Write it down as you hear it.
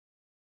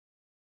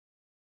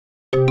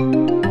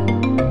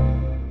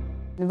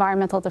The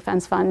Environmental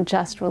Defense Fund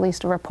just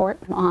released a report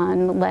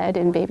on lead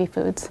in baby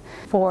foods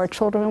for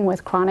children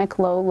with chronic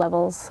low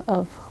levels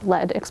of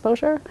lead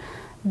exposure,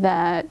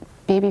 that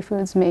baby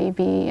foods may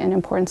be an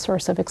important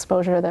source of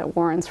exposure that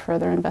warrants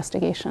further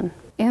investigation.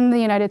 In the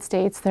United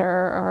States, there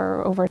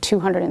are over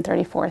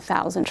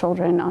 234,000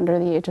 children under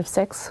the age of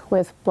 6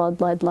 with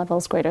blood lead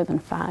levels greater than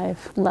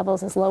 5.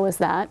 Levels as low as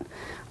that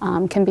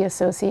can be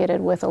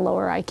associated with a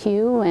lower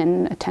IQ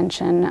and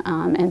attention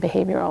and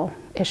behavioral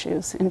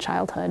issues in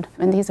childhood.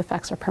 And these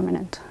effects are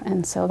permanent,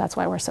 and so that's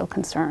why we're so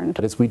concerned.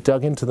 But as we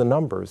dug into the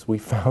numbers, we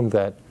found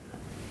that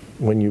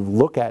when you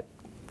look at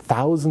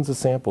thousands of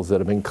samples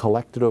that have been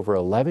collected over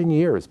 11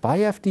 years by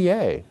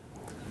FDA,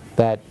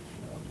 that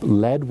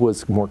lead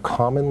was more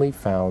commonly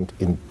found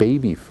in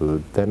baby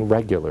food than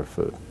regular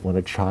food. When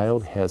a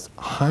child has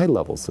high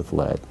levels of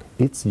lead,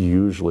 it's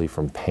usually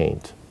from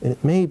paint, and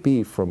it may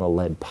be from a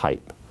lead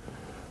pipe,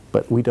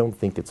 but we don't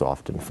think it's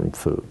often from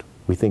food.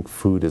 We think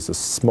food is a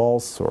small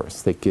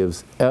source that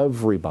gives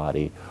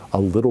everybody a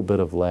little bit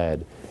of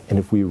lead, and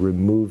if we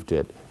removed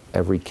it,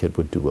 every kid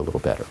would do a little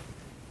better.